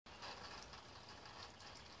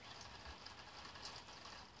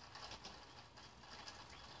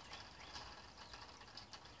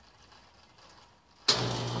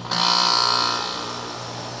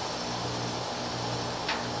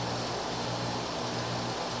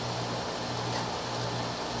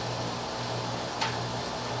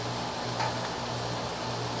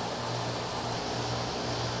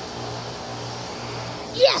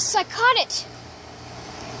Yes, I caught it.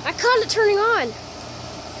 I caught it turning on.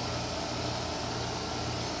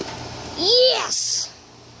 Yes!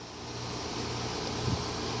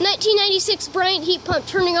 1996 Bryant heat pump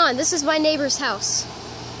turning on. This is my neighbor's house.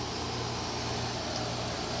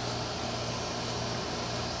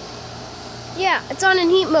 Yeah, it's on in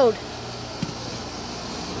heat mode.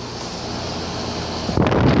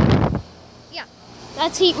 Yeah,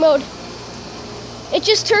 that's heat mode. It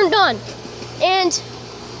just turned on. And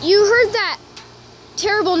you heard that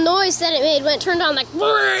terrible noise that it made when it turned on, like,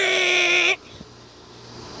 what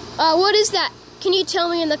is that? Can you tell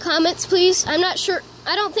me in the comments, please? I'm not sure.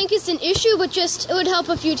 I don't think it's an issue, but just, it would help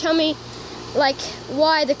if you tell me, like,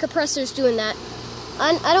 why the compressor's doing that.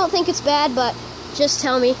 I don't think it's bad, but just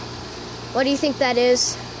tell me. What do you think that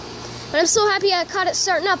is? But I'm so happy I caught it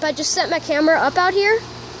starting up. I just set my camera up out here,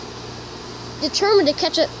 determined to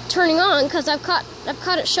catch it turning on, because I've caught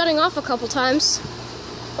it shutting off a couple times.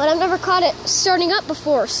 But I've never caught it starting up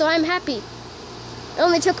before, so I'm happy. It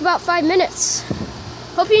only took about 5 minutes.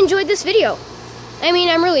 Hope you enjoyed this video. I mean,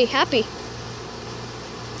 I'm really happy.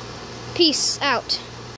 Peace out.